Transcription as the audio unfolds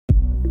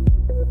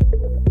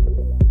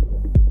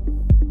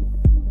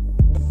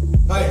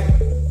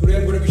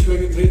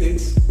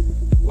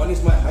One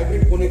is my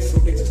hybrid rooting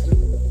system.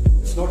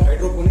 It's not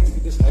hydroponics,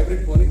 it is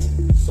hybrid,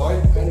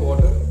 soil and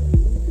water.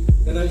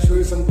 Then I'll show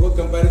you some growth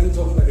comparisons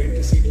of my rain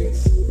tree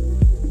seedlings.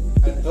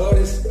 And third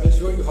is I'll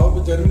show you how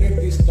to germinate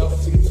these tough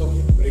seeds of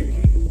rain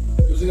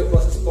tree using a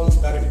process called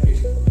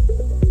scarification.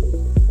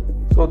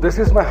 So this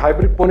is my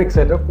hybrid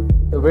setup,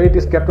 the way it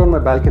is kept on my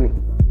balcony.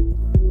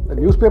 The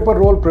newspaper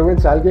roll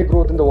prevents algae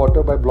growth in the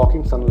water by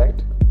blocking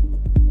sunlight.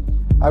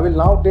 I will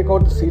now take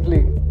out the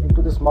seedling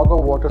into this mug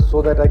of water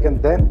so that I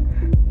can then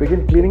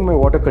begin cleaning my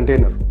water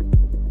container.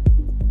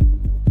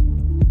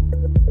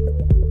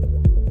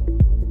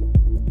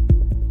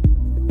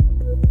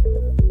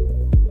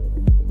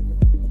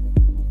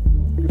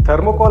 The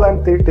thermocol I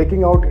am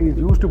taking out is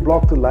used to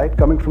block the light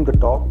coming from the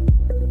top.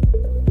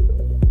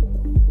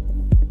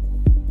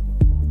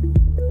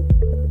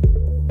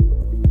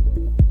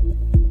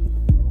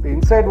 The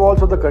inside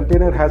walls of the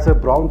container has a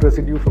brown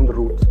residue from the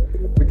roots,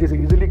 which is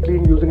easily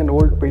cleaned using an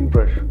old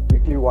paintbrush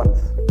weekly once.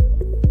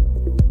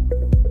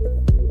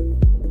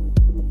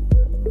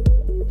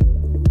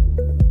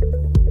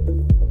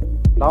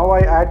 Now I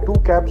add 2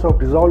 caps of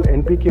dissolved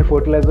NPK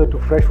fertilizer to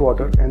fresh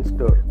water and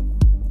stir.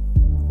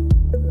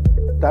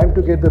 Time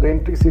to get the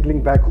rain tree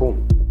seedling back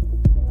home.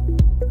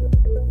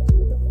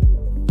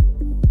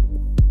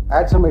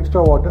 Add some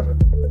extra water,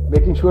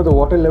 making sure the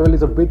water level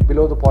is a bit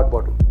below the pot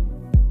bottom.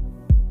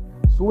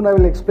 Soon I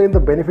will explain the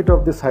benefit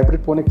of this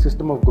hybrid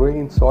system of growing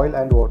in soil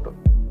and water.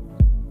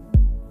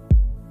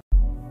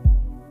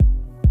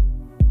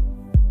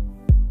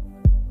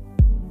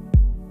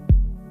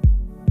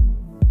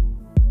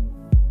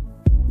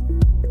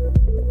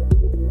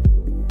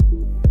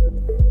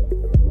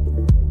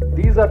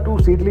 These are 2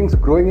 seedlings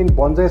growing in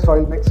bonsai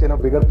soil mix in a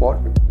bigger pot.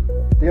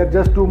 They are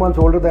just 2 months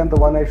older than the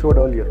one I showed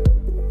earlier.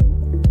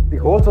 The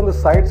holes on the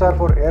sides are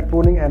for air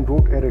pruning and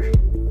root aeration.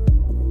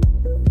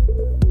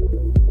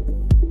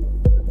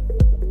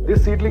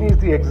 This seedling is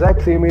the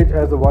exact same age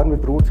as the one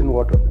with roots in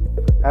water.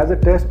 As a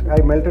test,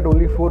 I melted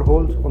only 4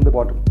 holes on the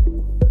bottom.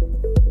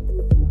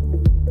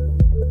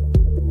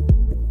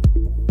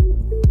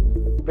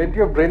 Plenty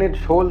of drainage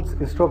holes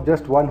instead of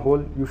just 1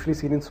 hole, usually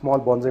seen in small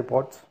bonsai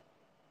pots.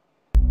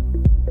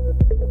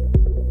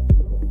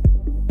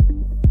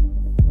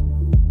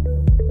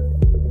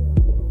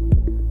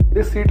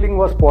 This seedling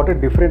was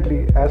potted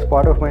differently as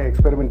part of my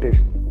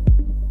experimentation.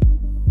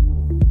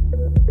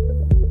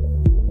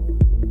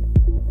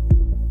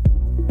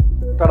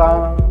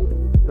 Ta-da!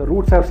 The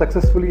roots have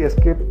successfully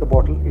escaped the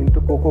bottle into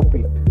cocoa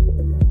peat.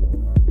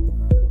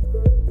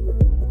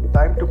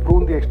 Time to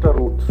prune the extra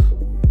roots.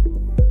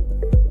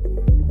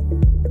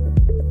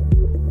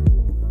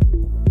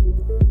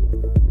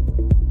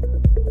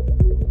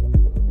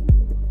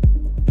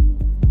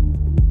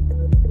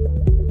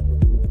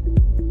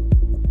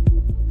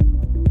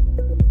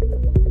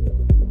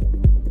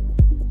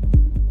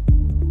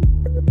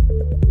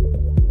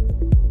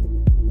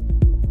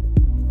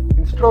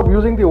 Instead of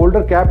using the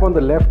older cap on the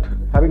left,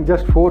 having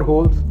just 4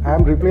 holes, I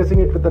am replacing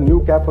it with a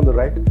new cap on the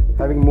right,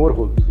 having more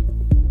holes.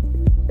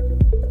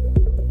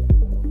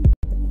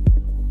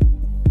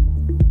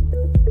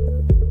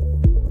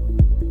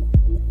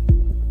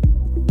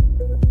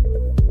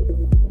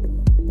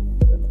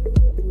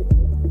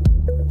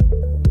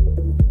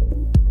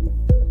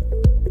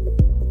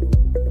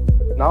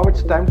 Now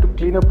it's time to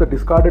clean up the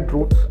discarded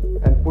roots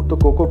and put the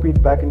cocoa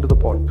peat back into the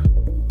pot.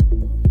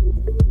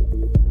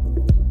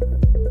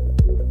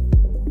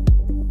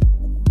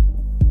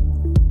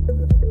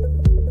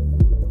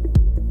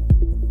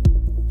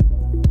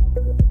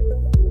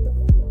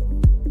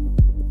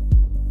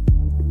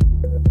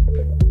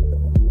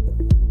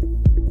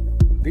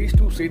 These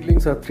 2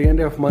 seedlings are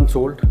 3.5 months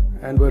old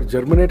and were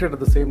germinated at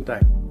the same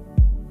time.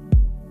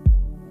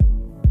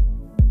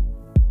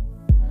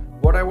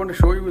 What I want to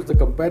show you is the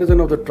comparison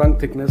of the trunk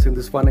thickness in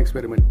this fun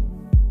experiment.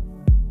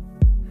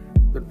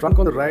 The trunk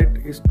on the right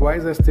is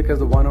twice as thick as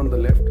the one on the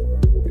left,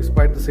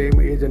 despite the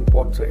same age and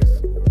pot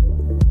size.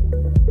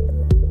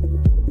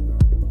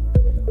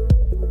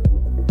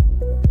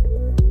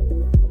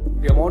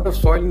 The amount of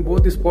soil in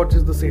both these pots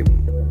is the same.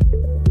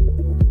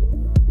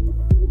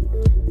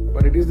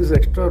 But it is this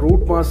extra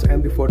root mass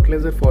and the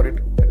fertilizer for it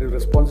that is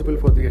responsible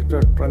for the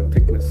extra trunk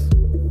thickness.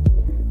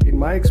 In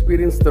my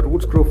experience, the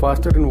roots grow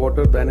faster in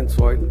water than in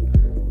soil,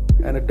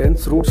 and a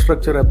dense root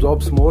structure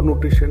absorbs more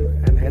nutrition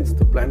and hence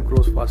the plant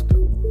grows faster.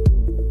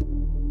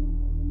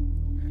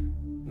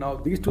 Now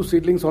these 2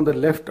 seedlings on the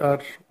left are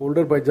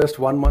older by just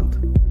 1 month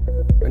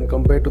when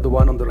compared to the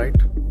one on the right.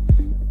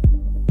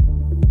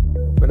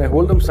 When I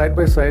hold them side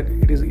by side,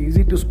 it is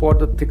easy to spot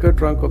the thicker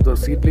trunk of the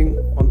seedling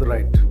on the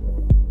right.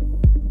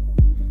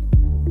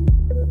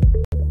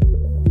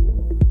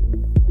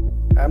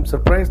 I am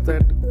surprised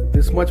that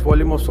this much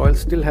volume of soil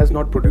still has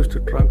not produced a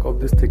trunk of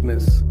this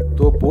thickness,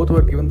 though both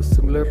were given the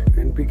similar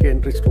NPK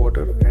enriched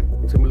water at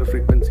similar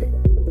frequency.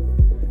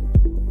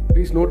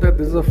 Please note that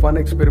this is a fun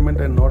experiment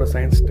and not a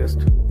science test.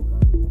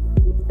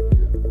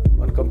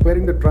 On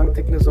comparing the trunk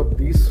thickness of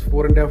these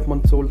 4.5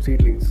 months old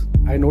seedlings,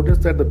 I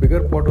noticed that the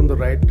bigger pot on the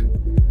right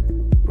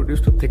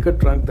produced a thicker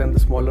trunk than the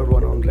smaller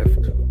one on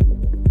left.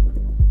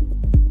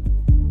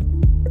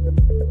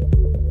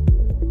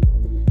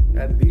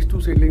 and these two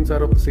seedlings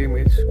are of the same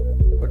age,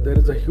 but there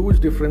is a huge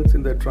difference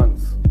in their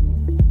trunks.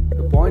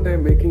 The point I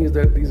am making is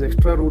that these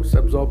extra roots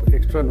absorb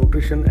extra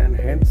nutrition and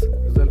hence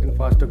result in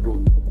faster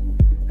growth.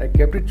 I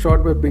kept it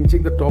short by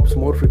pinching the tops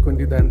more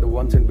frequently than the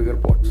ones in bigger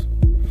pots.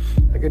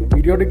 I can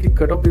periodically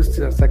cut off these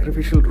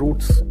sacrificial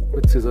roots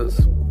with scissors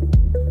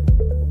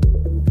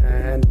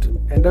and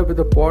end up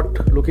with a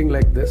pot looking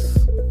like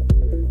this,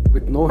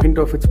 with no hint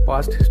of its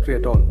past history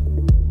at all.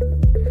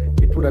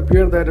 It would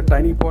appear that a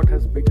tiny pot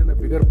has beaten a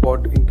bigger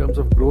pot in terms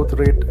of growth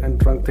rate and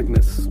trunk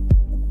thickness.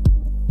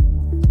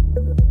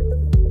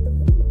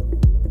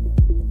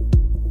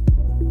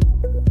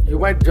 You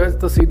might judge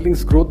the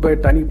seedling's growth by a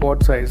tiny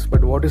pot size,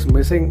 but what is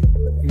missing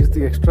is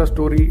the extra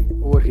story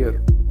over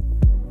here.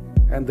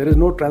 And there is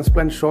no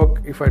transplant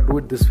shock if I do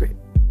it this way.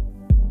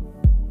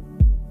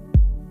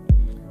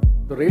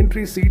 The rain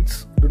tree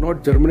seeds do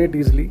not germinate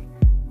easily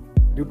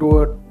due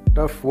to a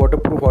tough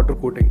waterproof outer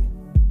coating.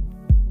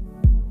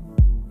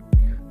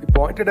 The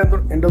pointed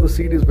end of the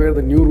seed is where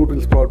the new root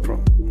will sprout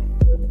from.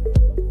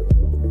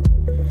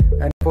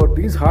 And for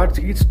these hard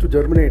seeds to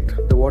germinate,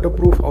 the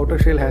waterproof outer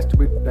shell has to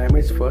be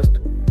damaged first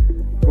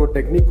through a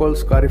technique called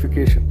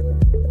scarification.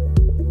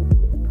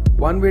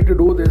 One way to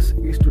do this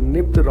is to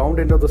nip the round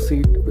end of the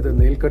seed with a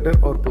nail cutter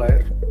or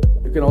plier.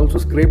 You can also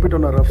scrape it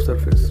on a rough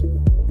surface.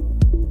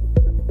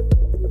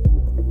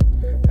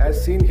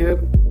 As seen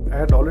here, I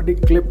had already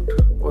clipped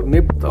or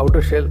nipped the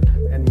outer shell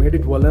and made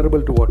it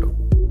vulnerable to water.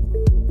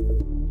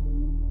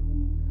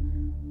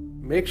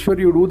 Make sure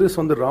you do this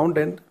on the round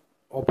end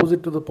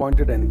opposite to the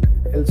pointed end,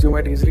 else you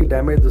might easily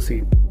damage the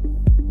seed.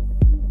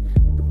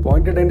 The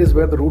pointed end is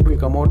where the root will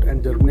come out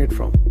and germinate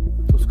from,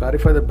 so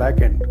scarify the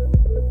back end.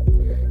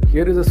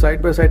 Here is a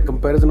side-by-side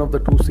comparison of the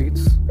two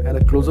seeds and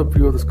a close-up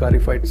view of the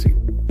scarified seed.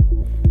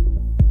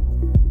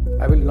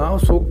 I will now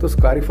soak the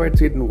scarified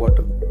seed in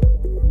water.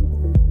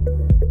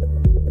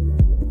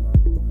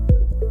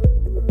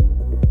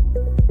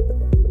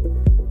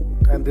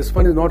 And this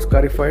one is not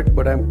scarified,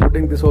 but I am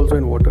putting this also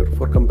in water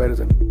for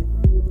comparison.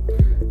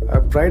 I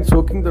have tried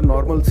soaking the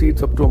normal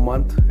seeds up to a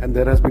month and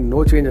there has been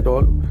no change at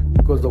all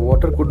because the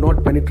water could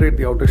not penetrate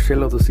the outer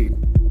shell of the seed.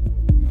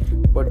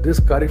 But this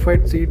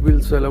scarified seed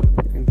will swell up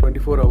in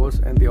 24 hours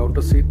and the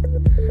outer seed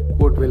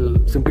coat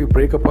will simply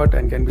break apart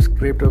and can be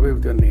scraped away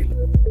with your nail.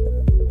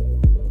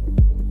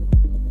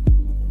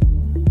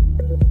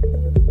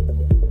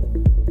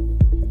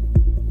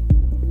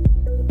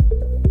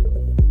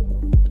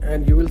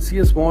 And you will see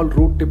a small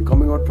root tip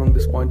coming out from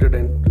this pointed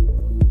end.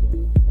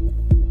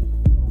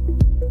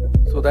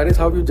 So that is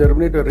how you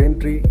germinate a rain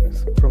tree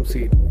from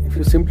seed. If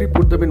you simply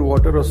put them in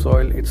water or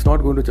soil, it's not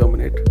going to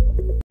germinate.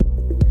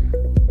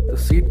 The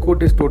seed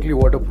coat is totally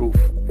waterproof.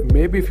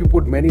 Maybe if you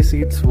put many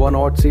seeds, one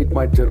odd seed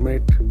might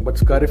germinate, but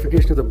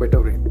scarification is a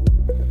better way.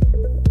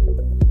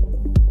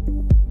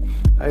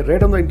 I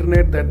read on the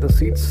internet that the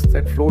seeds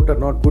that float are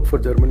not good for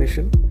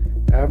germination.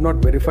 I have not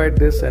verified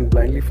this and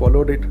blindly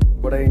followed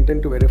it, but I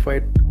intend to verify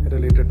it at a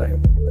later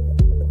time.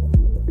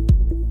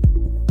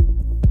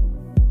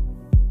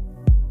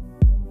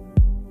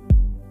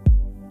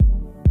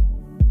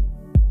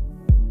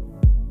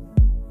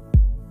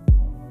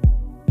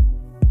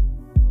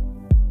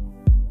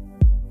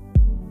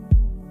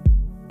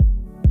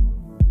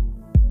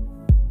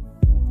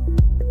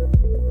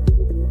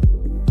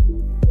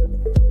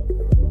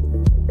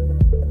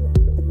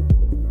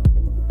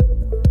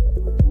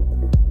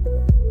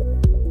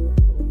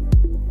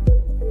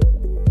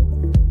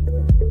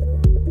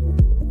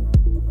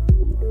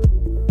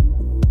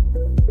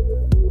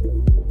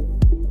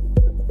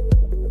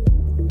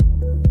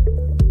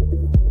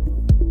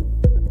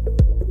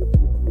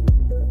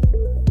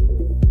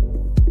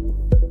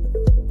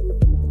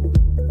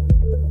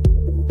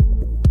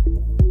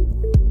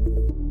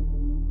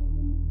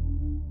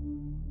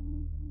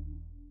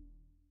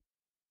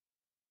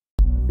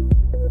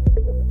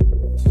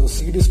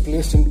 Seed is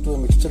placed into a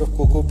mixture of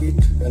cocoa peat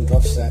and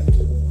rough sand.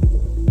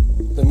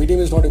 The medium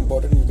is not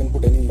important, you can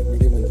put any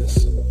medium in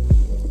this.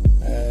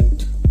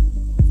 And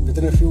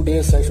within a few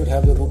days I should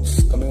have the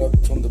roots coming out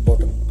from the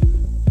bottom.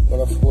 A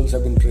lot of holes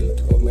have been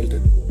drilled or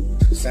melted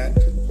sand.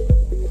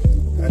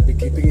 I'll be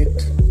keeping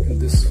it in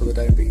this for the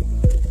time being.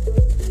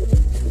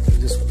 I'll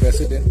just press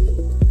it in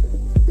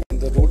and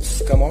the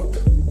roots come out.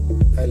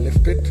 I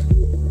lift it,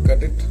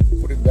 cut it,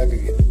 put it back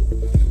again.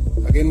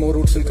 Again more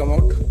roots will come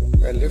out.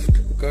 I lift,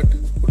 cut,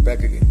 put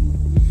back again.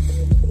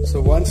 So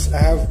once I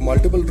have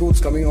multiple roots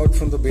coming out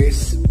from the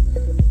base,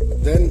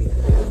 then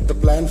the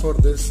plan for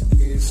this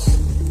is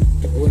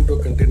to go into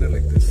a container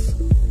like this.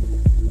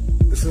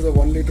 This is a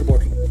 1 liter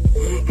bottle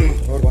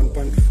or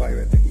 1.5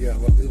 I think. Yeah,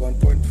 this is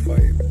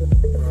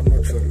 1.5. I'm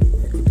not sure.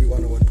 It could be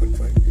 1 or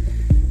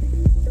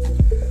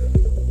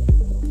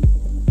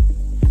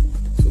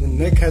 1.5. So the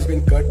neck has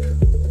been cut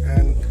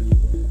and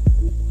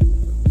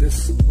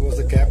this was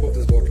the cap of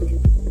this bottle.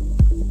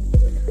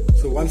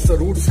 So once the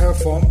roots have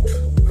formed,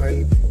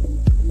 I'll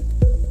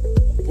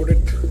put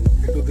it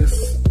into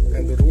this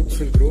and the roots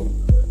will grow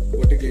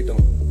vertically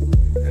down.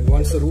 And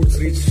once the roots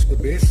reach the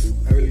base,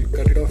 I will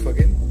cut it off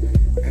again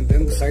and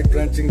then the side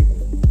branching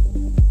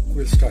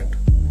will start.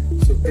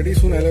 So pretty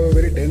soon I'll have a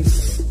very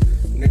dense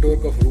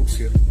network of roots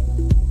here.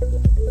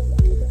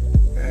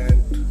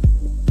 And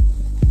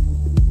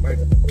my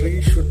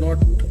tree should not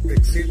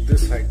exceed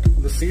this height.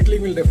 The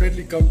seedling will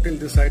definitely come till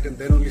this height and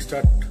then only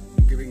start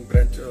giving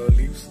branch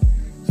leaves.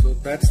 So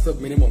that's the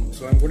minimum.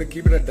 So I'm going to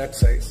keep it at that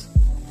size.